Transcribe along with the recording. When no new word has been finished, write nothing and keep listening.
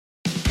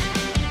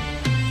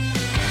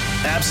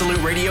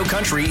Absolute Radio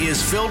Country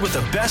is filled with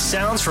the best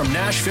sounds from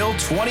Nashville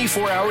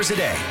 24 hours a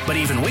day. But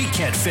even we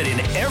can't fit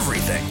in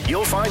everything.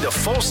 You'll find a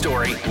full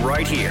story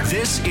right here.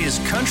 This is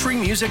Country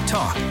Music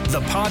Talk, the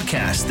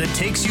podcast that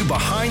takes you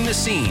behind the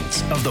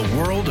scenes of the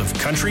world of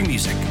country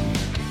music.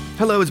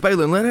 Hello, it's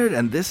Baylor Leonard,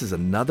 and this is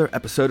another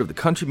episode of the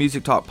Country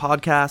Music Talk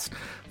podcast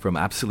from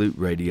Absolute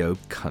Radio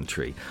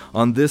Country.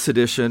 On this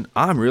edition,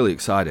 I'm really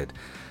excited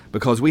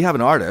because we have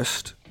an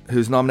artist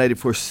who's nominated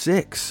for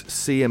 6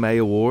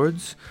 CMA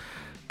Awards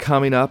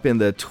coming up in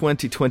the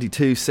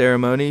 2022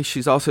 ceremony.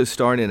 She's also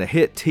starring in a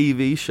hit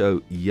TV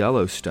show,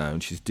 Yellowstone.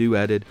 She's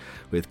duetted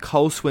with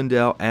Cole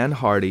Swindell and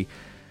Hardy,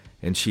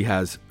 and she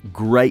has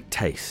great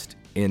taste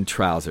in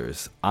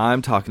trousers.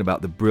 I'm talking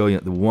about the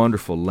brilliant, the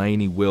wonderful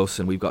Lainey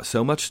Wilson. We've got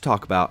so much to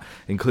talk about,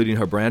 including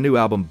her brand new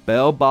album,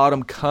 Bell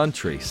Bottom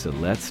Country, so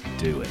let's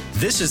do it.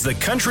 This is the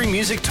Country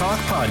Music Talk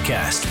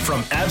podcast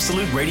from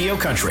Absolute Radio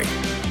Country.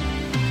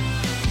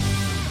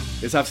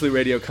 It's Absolute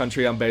Radio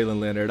Country. I'm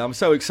Baylon Leonard. I'm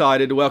so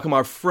excited to welcome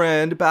our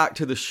friend back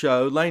to the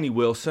show, Lainey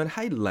Wilson.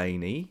 Hey,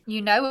 Lainey.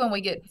 You know when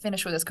we get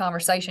finished with this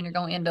conversation, you're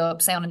going to end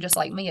up sounding just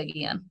like me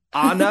again.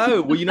 I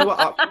know. Well, you know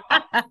what?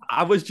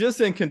 I was just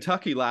in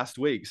Kentucky last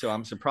week, so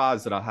I'm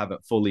surprised that I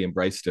haven't fully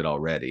embraced it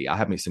already. I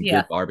had me some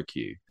good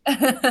barbecue.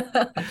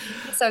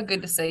 So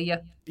good to see you.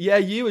 Yeah,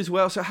 you as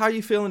well. So how are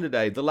you feeling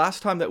today? The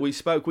last time that we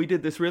spoke, we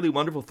did this really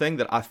wonderful thing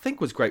that I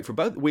think was great for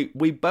both.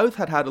 We both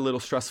had a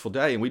little stressful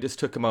day, and we just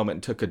took a moment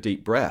and took a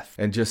deep breath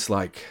and just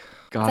like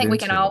got I think we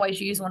into can it.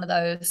 Always use one of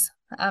those.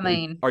 I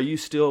mean, are you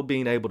still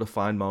being able to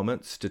find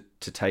moments to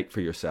take for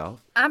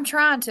yourself? I'm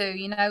trying to,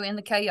 in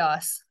the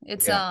chaos.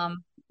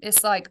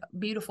 It's like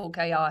beautiful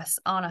chaos,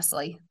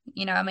 honestly.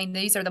 I mean,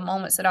 these are the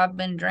moments that I've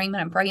been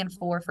dreaming and praying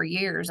for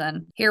years,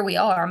 and here we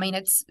are. I mean,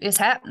 it's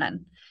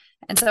happening.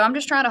 And so I'm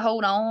just trying to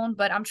hold on,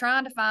 but I'm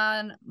trying to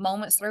find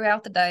moments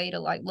throughout the day to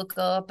like look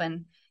up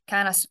and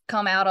kind of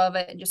come out of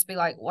it and just be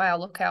like, wow,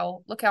 look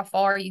how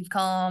far you've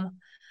come.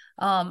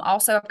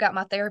 Also, I've got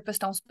my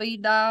therapist on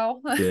speed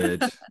dial.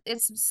 Good.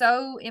 It's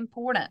so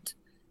important.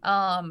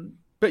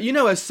 But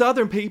as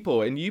Southern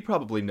people, and you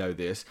probably know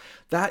this,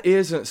 that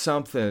isn't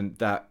something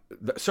that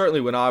certainly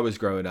when I was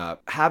growing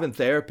up, having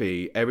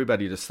therapy,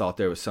 everybody just thought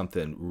there was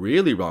something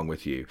really wrong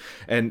with you.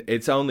 And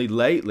it's only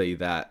lately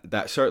that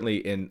certainly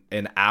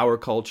in our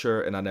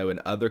culture, and I know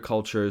in other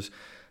cultures,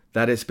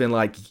 that it's been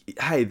like,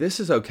 hey, this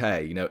is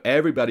okay.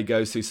 Everybody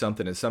goes through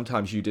something, and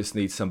sometimes you just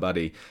need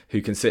somebody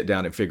who can sit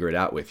down and figure it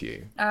out with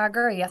you. I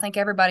agree. I think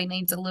everybody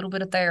needs a little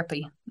bit of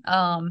therapy,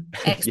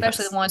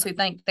 especially the ones who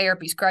think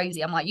therapy's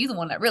crazy. I'm like, you're the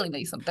one that really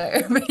needs some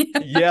therapy.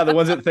 Yeah, the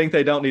ones that think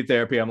they don't need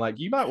therapy. I'm like,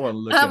 you might want to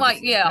look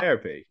into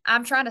therapy.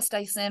 I'm trying to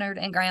stay centered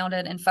and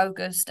grounded and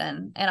focused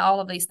and all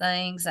of these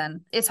things,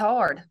 and it's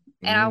hard.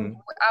 And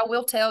I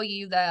will tell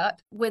you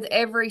that with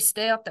every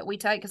step that we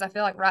take, because I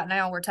feel like right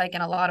now we're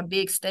taking a lot of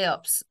big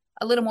steps,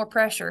 a little more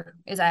pressure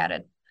is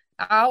added.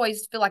 I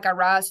always feel like I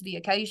rise to the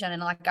occasion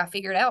and like I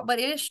figure it out, but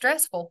it is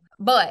stressful.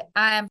 But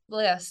I am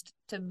blessed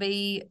to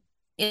be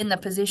in the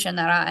position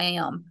that I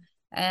am.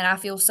 And I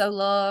feel so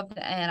loved,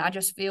 and I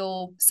just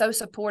feel so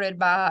supported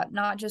by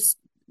not just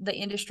the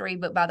industry,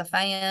 but by the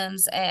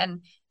fans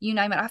and you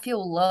name it. I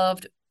feel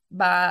loved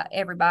by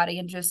everybody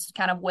and just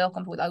kind of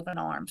welcomed with open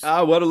arms.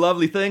 Oh, what a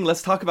lovely thing.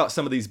 Let's talk about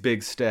some of these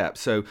big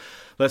steps. So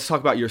let's talk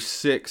about your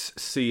 6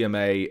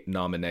 CMA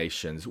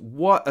nominations.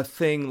 What a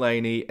thing,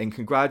 Lainey, and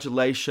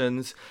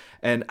congratulations,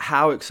 and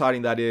how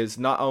exciting that is,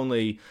 not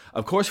only,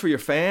 of course, for your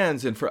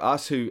fans and for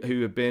us who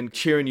have been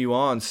cheering you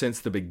on since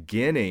the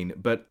beginning,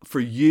 but for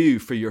you,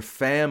 for your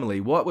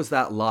family. What was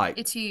that like?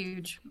 It's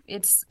huge.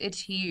 It's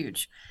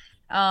huge.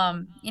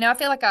 I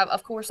feel like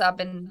I've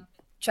been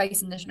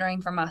chasing this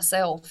dream for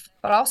myself,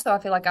 but also I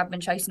feel like I've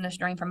been chasing this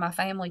dream for my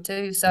family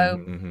too.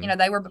 So,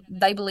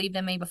 they believed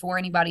in me before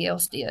anybody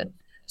else did.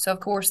 So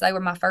of course they were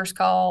my first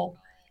call,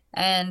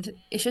 and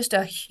it's just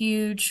a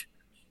huge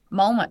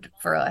moment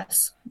for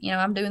us.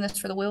 I'm doing this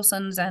for the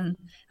Wilsons, and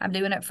I'm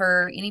doing it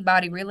for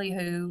anybody really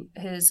who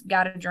has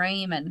got a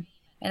dream and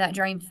that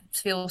dream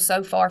feels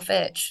so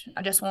far-fetched.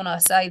 I just want to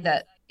say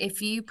that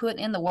if you put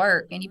in the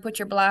work and you put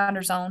your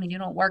blinders on and you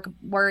don't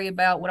worry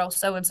about what else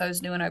so-and-so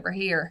is doing over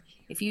here,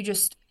 if you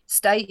just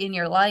stay in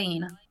your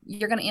lane,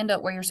 you're going to end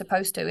up where you're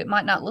supposed to. It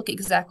might not look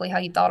exactly how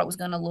you thought it was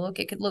going to look.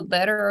 It could look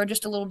better or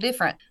just a little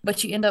different,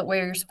 but you end up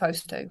where you're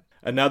supposed to.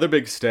 Another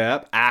big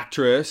step,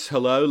 actress.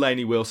 Hello,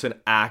 Lainey Wilson,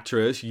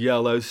 actress,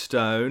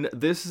 Yellowstone.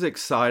 This is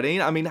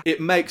exciting. I mean, it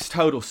makes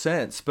total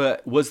sense,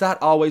 but was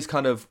that always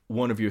kind of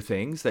one of your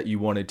things that you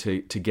wanted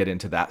to get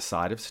into that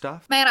side of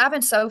stuff? Man, I've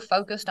been so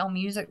focused on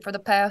music for the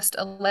past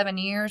 11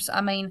 years.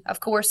 I mean, of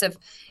course, if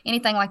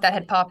anything like that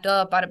had popped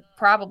up, I'd have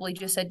probably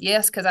just said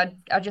yes, because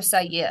I just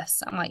say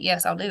yes. I'm like,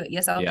 yes, I'll do it.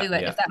 Yes, I'll do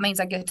it. If that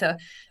means I get to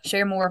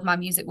share more of my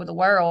music with the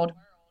world.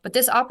 But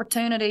this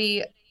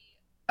opportunity,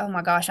 oh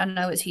my gosh, I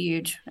know it's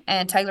huge.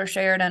 And Taylor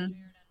Sheridan,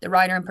 the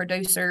writer and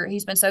producer,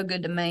 he's been so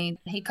good to me.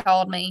 He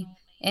called me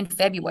in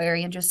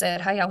February and just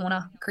said, hey, I want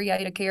to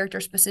create a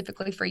character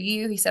specifically for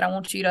you. He said, I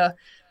want you to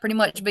pretty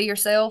much be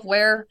yourself,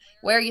 wear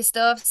your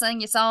stuff,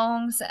 sing your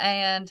songs.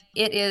 And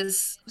it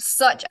is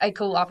such a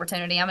cool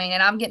opportunity. I mean,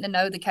 and I'm getting to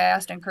know the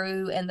cast and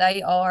crew, and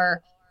they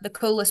are the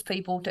coolest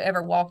people to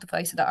ever walk the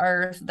face of the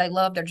earth. They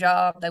love their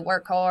job. They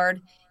work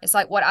hard. It's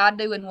like what I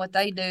do and what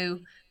they do,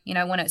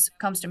 when it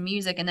comes to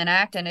music and then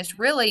acting, it's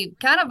really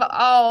kind of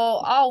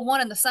all one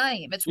and the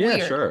same. It's weird.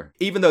 Yeah, sure.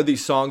 Even though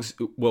these songs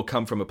will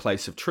come from a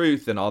place of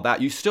truth and all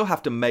that, you still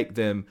have to make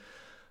them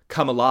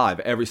come alive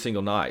every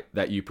single night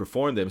that you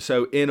perform them.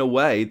 So in a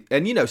way,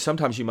 and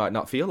sometimes you might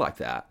not feel like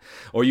that,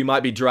 or you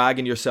might be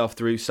dragging yourself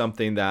through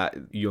something that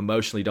you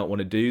emotionally don't want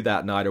to do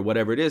that night or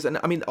whatever it is. And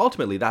I mean,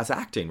 ultimately that's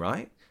acting,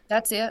 right?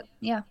 That's it.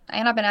 Yeah.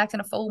 And I've been acting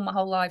a fool my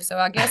whole life, so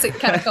I guess it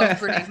kind of comes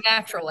pretty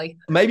naturally.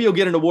 Maybe you'll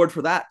get an award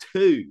for that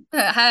too.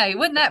 Hey,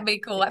 wouldn't that be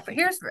cool?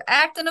 Here's for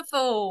acting a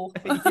fool.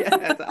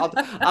 Yes,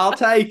 I'll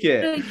take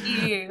it.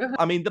 Thank you.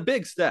 I mean, the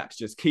big steps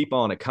just keep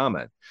on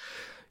coming.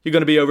 You're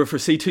going to be over for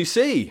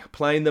C2C,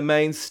 playing the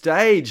main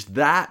stage.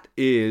 That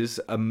is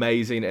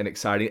amazing and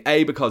exciting.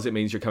 A, because it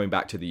means you're coming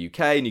back to the UK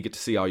and you get to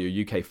see all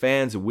your UK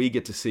fans and we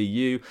get to see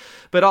you.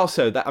 But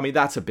also,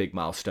 that's a big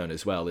milestone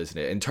as well, isn't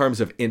it? In terms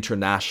of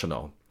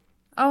international.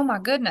 Oh, my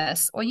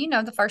goodness. Well,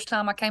 the first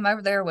time I came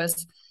over there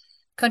was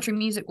Country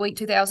Music Week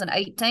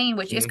 2018,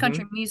 which is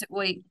Country Music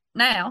Week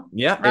now.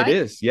 Yeah, right? It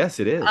is. Yes,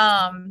 it is.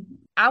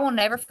 I will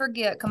never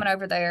forget coming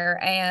over there,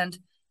 and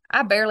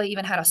I barely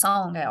even had a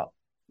song out,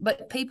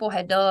 but people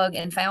had dug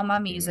and found my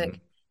music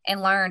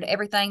and learned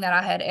everything that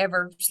I had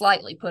ever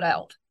slightly put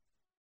out.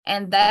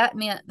 And that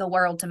meant the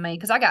world to me,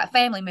 because I got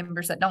family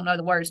members that don't know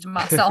the words to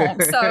my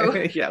song. So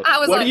yeah. I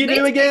was what do you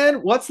do again?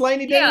 What's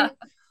Lainey doing? Yeah.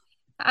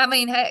 I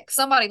mean, heck,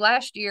 somebody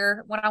last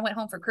year when I went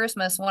home for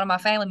Christmas, one of my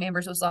family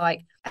members was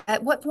like,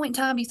 at what point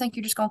in time do you think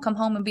you're just going to come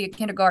home and be a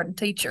kindergarten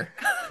teacher?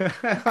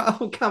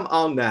 Oh, come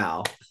on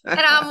now. And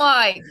I'm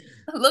like,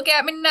 look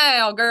at me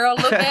now, girl.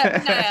 Look at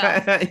me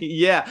now.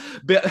 Yeah.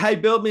 But hey,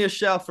 build me a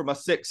shelf for my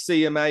 6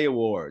 CMA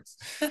awards.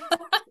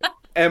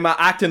 And my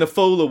Acting a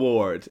Fool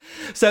award.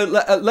 So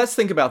let's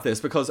think about this,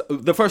 because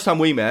the first time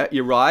we met,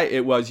 you're right,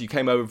 you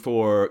came over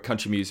for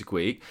Country Music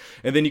Week,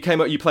 and then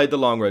you played the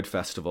Long Road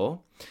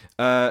Festival,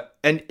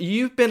 and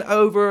you've been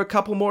over a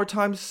couple more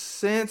times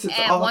since.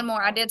 One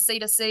more. I did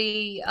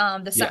C2C.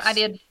 Yes. I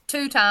did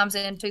 2 times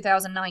in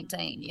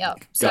 2019.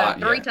 Yep. So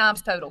 3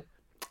 times total.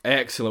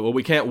 Excellent. Well,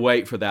 we can't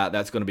wait for that.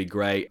 That's going to be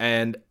great.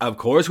 And of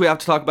course, we have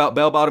to talk about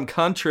Bell Bottom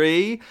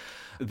Country.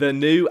 The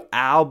new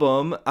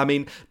album. I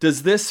mean,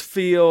 does this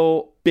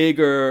feel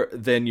bigger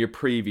than your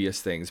previous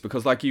things?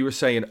 Because like you were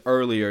saying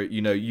earlier,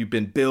 you've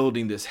been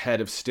building this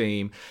head of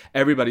steam.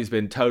 Everybody's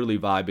been totally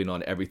vibing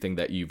on everything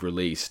that you've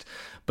released.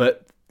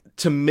 But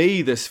to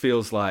me, this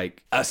feels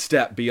like a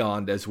step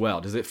beyond as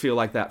well. Does it feel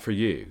like that for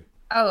you?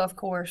 Oh, of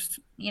course.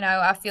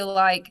 I feel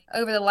like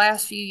over the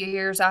last few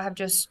years, I have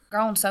just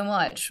grown so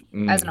much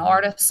as an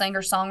artist,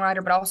 singer,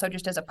 songwriter, but also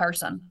just as a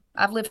person.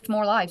 I've lived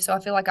more life, so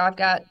I feel like I've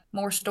got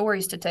more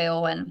stories to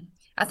tell. And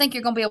I think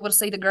you're going to be able to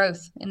see the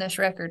growth in this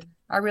record.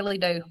 I really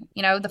do.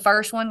 The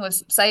first one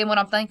was saying what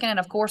I'm thinking, and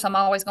of course, I'm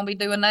always going to be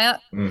doing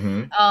that.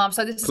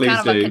 So this is kind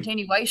of a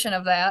continuation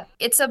of that.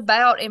 It's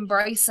about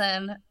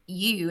embracing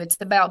you. It's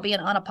about being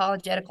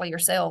unapologetically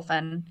yourself.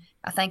 And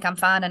I think I'm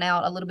finding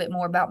out a little bit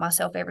more about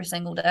myself every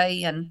single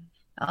day, and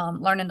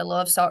learning to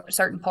love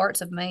certain parts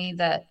of me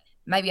that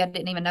maybe I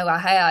didn't even know I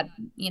had,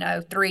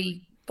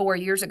 3-4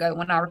 years ago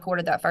when I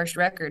recorded that first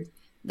record.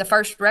 The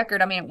first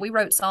record, I mean, we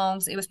wrote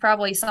songs. It was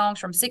probably songs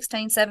from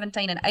 16,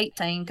 17, and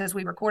 18 because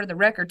we recorded the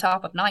record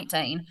top of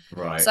 19.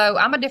 Right. So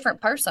I'm a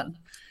different person.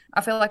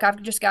 I feel like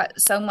I've just got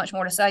so much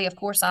more to say. Of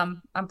course,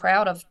 I'm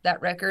proud of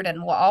that record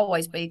and will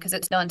always be, because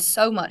it's done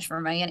so much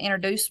for me and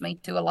introduced me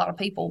to a lot of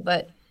people.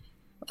 But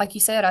like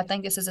you said, I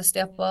think this is a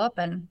step up,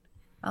 and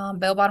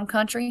Bell Bottom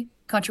Country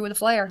with a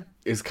flair.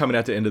 Is coming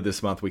at the end of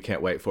this month. We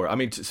can't wait for it. I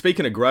mean,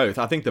 speaking of growth,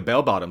 I think the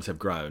bell bottoms have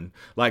grown.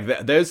 Like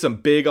there's some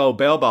big old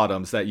bell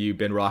bottoms that you've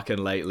been rocking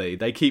lately.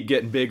 They keep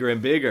getting bigger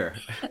and bigger.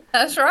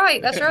 That's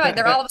right.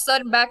 They're all of a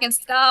sudden back in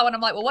style, and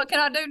I'm like, well, what can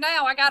I do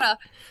now? I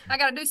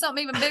gotta do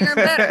something even bigger and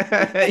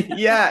better.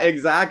 Yeah,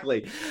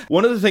 exactly.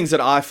 One of the things that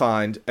I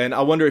find, and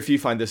I wonder if you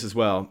find this as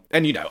well,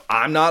 and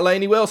I'm not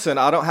Lainey Wilson.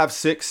 I don't have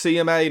 6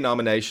 CMA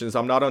nominations.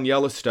 I'm not on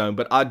Yellowstone,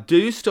 but I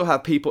do still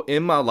have people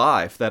in my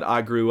life that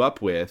I grew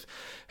up with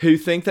who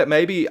think that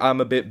maybe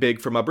I'm a bit big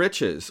for my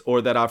britches,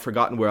 or that I've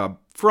forgotten where I'm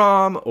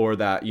from, or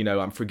that,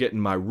 I'm forgetting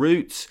my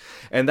roots.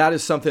 And that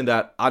is something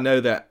that I know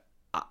that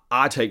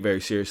I take very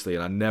seriously,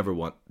 and I never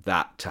want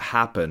that to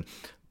happen.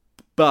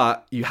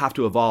 But you have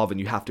to evolve and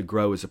you have to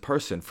grow as a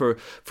person. For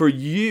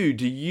you,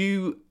 do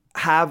you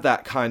have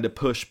that kind of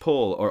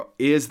push-pull, or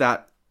is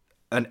that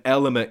an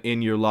element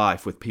in your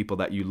life with people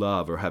that you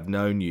love or have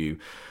known you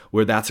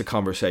where that's a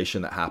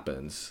conversation that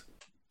happens?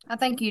 I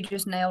think you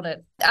just nailed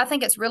it. I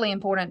think it's really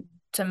important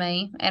to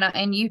me,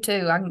 and you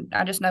too.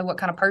 I just know what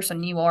kind of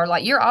person you are.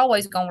 Like, you're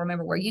always going to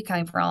remember where you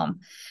came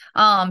from.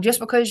 Just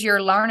because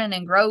you're learning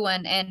and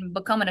growing and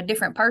becoming a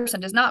different person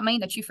does not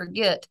mean that you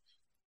forget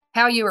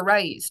how you were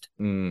raised,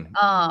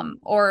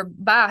 or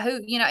by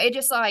who, it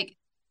just like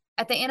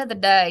at the end of the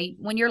day,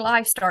 when your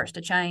life starts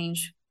to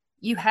change,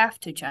 you have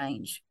to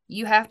change.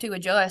 You have to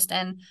adjust.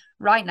 And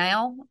right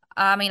now,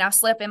 I mean, I've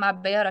slept in my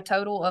bed a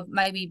total of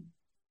maybe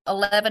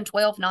 11,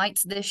 12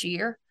 nights this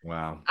year.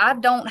 Wow. I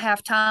don't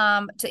have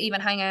time to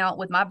even hang out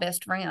with my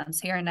best friends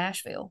here in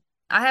Nashville.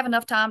 I have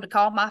enough time to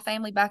call my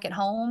family back at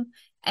home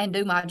and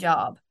do my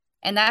job.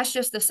 And that's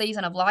just the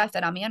season of life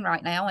that I'm in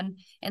right now. And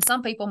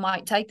some people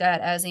might take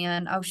that as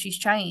in, oh, she's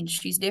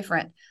changed, she's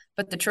different.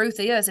 But the truth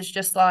is, it's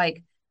just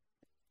like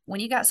when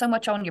you got so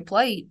much on your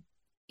plate,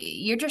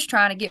 you're just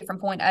trying to get from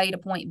point A to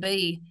point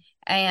B.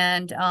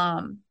 And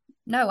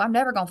no, I'm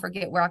never going to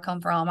forget where I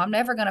come from. I'm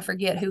never going to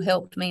forget who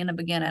helped me in the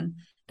beginning.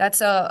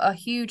 That's a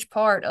huge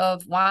part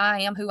of why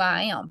I am who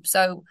I am.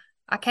 So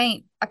I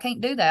can't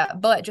do that.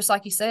 But just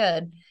like you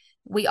said,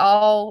 we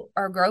all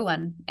are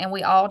growing, and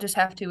we all just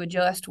have to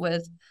adjust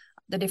with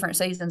the different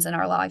seasons in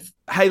our life.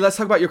 Hey, let's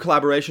talk about your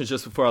collaborations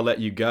just before I let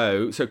you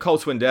go. So Cole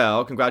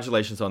Swindell,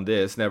 congratulations on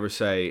this. Never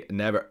Say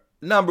Never.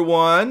 Number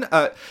one.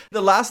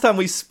 The last time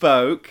we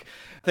spoke,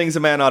 Things a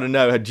Man Ought to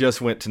Know had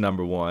just went to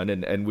number one,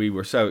 and we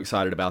were so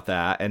excited about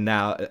that. And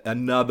now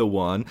another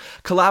one.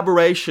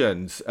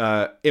 Collaborations,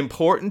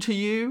 important to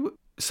you?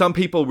 Some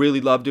people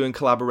really love doing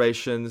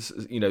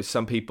collaborations,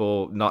 some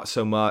people not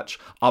so much.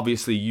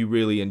 Obviously, you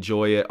really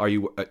enjoy it. Are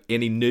you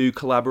any new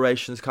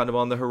collaborations kind of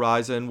on the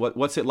horizon?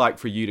 What's it like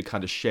for you to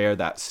kind of share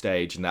that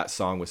stage and that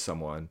song with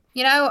someone?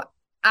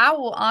 I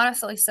will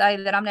honestly say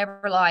that I'm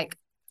never like,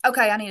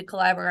 okay, I need a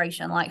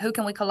collaboration. Like, who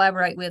can we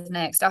collaborate with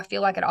next? I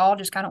feel like it all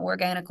just kind of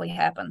organically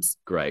happens.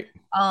 Great.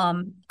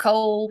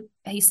 Cole,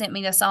 he sent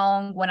me the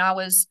song when I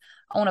was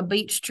on a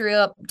beach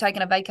trip,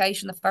 taking a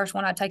vacation, the first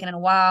one I'd taken in a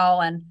while.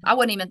 And I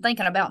wasn't even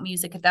thinking about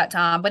music at that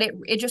time, but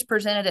it just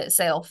presented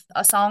itself.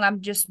 A song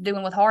I'm just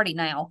doing with Hardy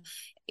now.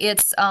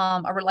 It's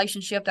a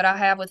relationship that I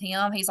have with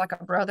him. He's like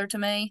a brother to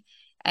me.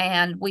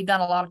 And we've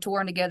done a lot of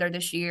touring together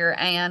this year.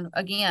 And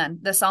again,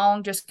 the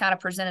song just kind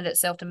of presented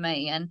itself to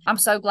me. And I'm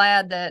so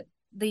glad that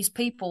these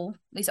people,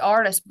 these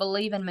artists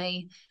believe in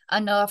me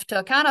enough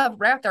to kind of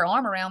wrap their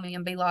arm around me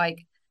and be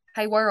like,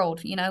 hey,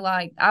 world,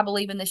 like, I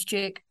believe in this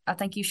chick. I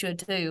think you should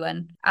too.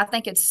 And I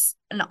think it's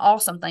an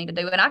awesome thing to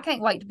do. And I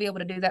can't wait to be able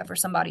to do that for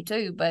somebody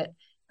too. But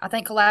I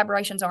think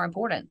collaborations are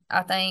important.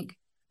 I think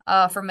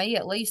for me,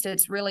 at least,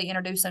 it's really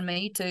introducing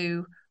me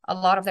to a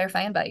lot of their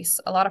fan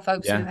base, a lot of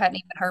folks who hadn't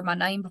even heard my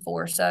name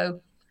before.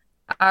 So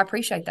I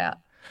appreciate that.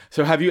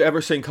 So have you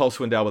ever seen Cole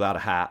Swindell without a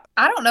hat?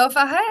 I don't know if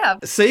I have.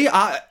 See,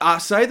 I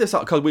say this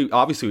because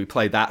we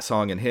played that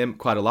song and him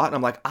quite a lot. And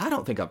I'm like, I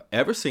don't think I've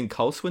ever seen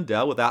Cole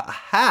Swindell without a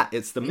hat.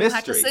 It's the mystery. I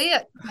have to see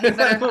it. I'm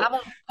going to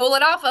pull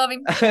it off of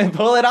him.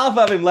 Pull it off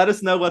of him. Let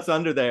us know what's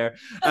under there.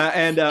 He's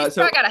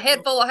probably got a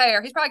head full of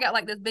hair. He's probably got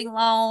like this big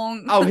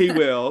long. Oh, he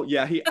will.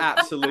 Yeah, he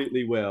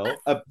absolutely will.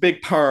 A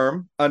big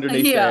perm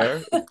underneath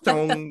there.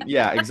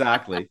 Yeah,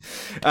 exactly.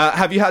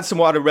 Have you had some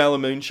Waterella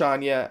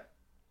moonshine yet?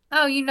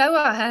 Oh,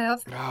 I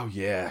have. Oh,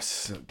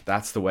 yes.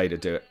 That's the way to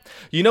do it.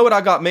 You know what I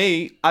got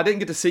me? I didn't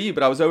get to see you,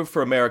 but I was over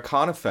for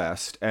Americana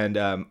Fest, and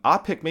I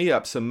picked me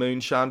up some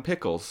moonshine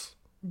pickles.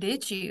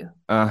 Did you?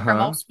 Uh-huh.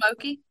 From Old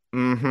Smoky?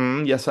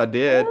 Mm-hmm. Yes, I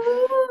did.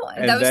 Ooh,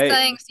 those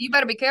things, you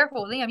better be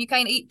careful with them. You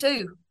can't eat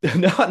two.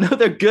 No,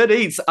 they're good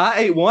eats.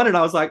 I ate one, and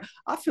I was like,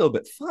 I feel a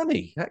bit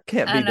funny. That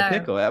can't be the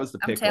pickle. That was the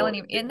pickle. I'm telling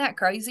you, isn't that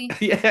crazy?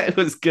 Yeah, it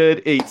was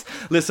good eats.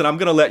 Listen, I'm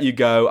going to let you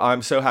go.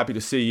 I'm so happy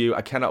to see you.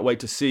 I cannot wait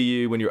to see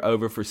you when you're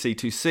over for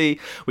C2C.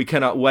 We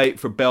cannot wait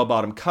for Bell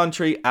Bottom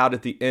Country out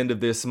at the end of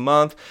this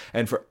month,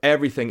 and for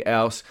everything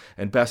else.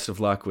 And best of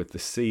luck with the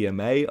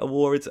CMA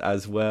Awards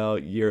as well.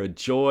 You're a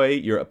joy.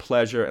 You're a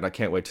pleasure. And I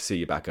can't wait to see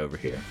you back over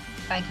here.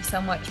 Thank you so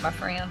much, my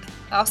friend.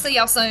 I'll see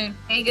y'all soon.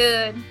 Be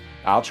good.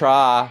 I'll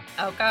try.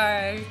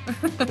 Okay.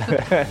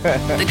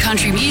 The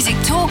Country Music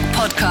Talk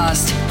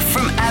podcast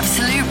from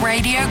Absolute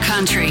Radio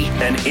Country.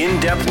 An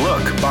in-depth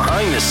look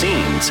behind the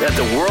scenes at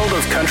the world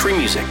of country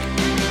music.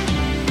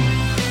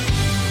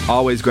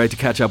 Always great to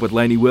catch up with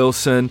Lainey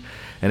Wilson,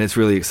 and it's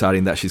really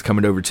exciting that she's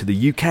coming over to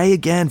the UK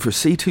again for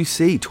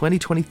C2C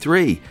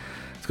 2023.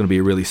 It's going to be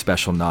a really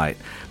special night.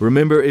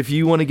 Remember, if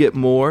you want to get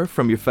more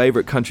from your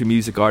favorite country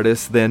music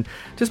artists, then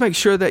just make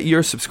sure that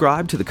you're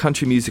subscribed to the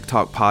Country Music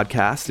Talk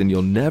podcast, and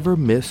you'll never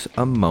miss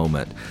a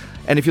moment.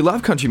 And if you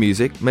love country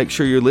music, make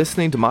sure you're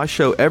listening to my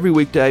show every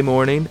weekday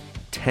morning,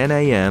 10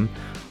 a.m.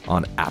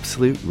 on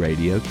Absolute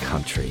Radio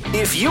Country.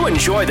 If you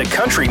enjoy the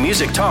Country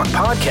Music Talk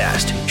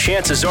podcast,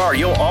 chances are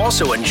you'll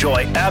also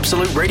enjoy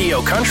Absolute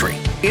Radio Country.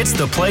 It's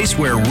the place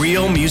where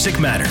real music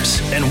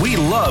matters, and we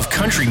love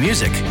country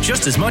music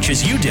just as much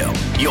as you do.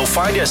 You'll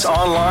find us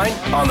online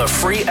on the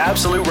free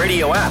Absolute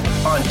Radio app,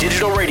 on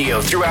digital radio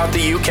throughout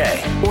the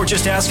UK, or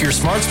just ask your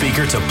smart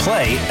speaker to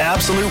play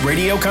Absolute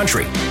Radio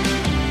Country.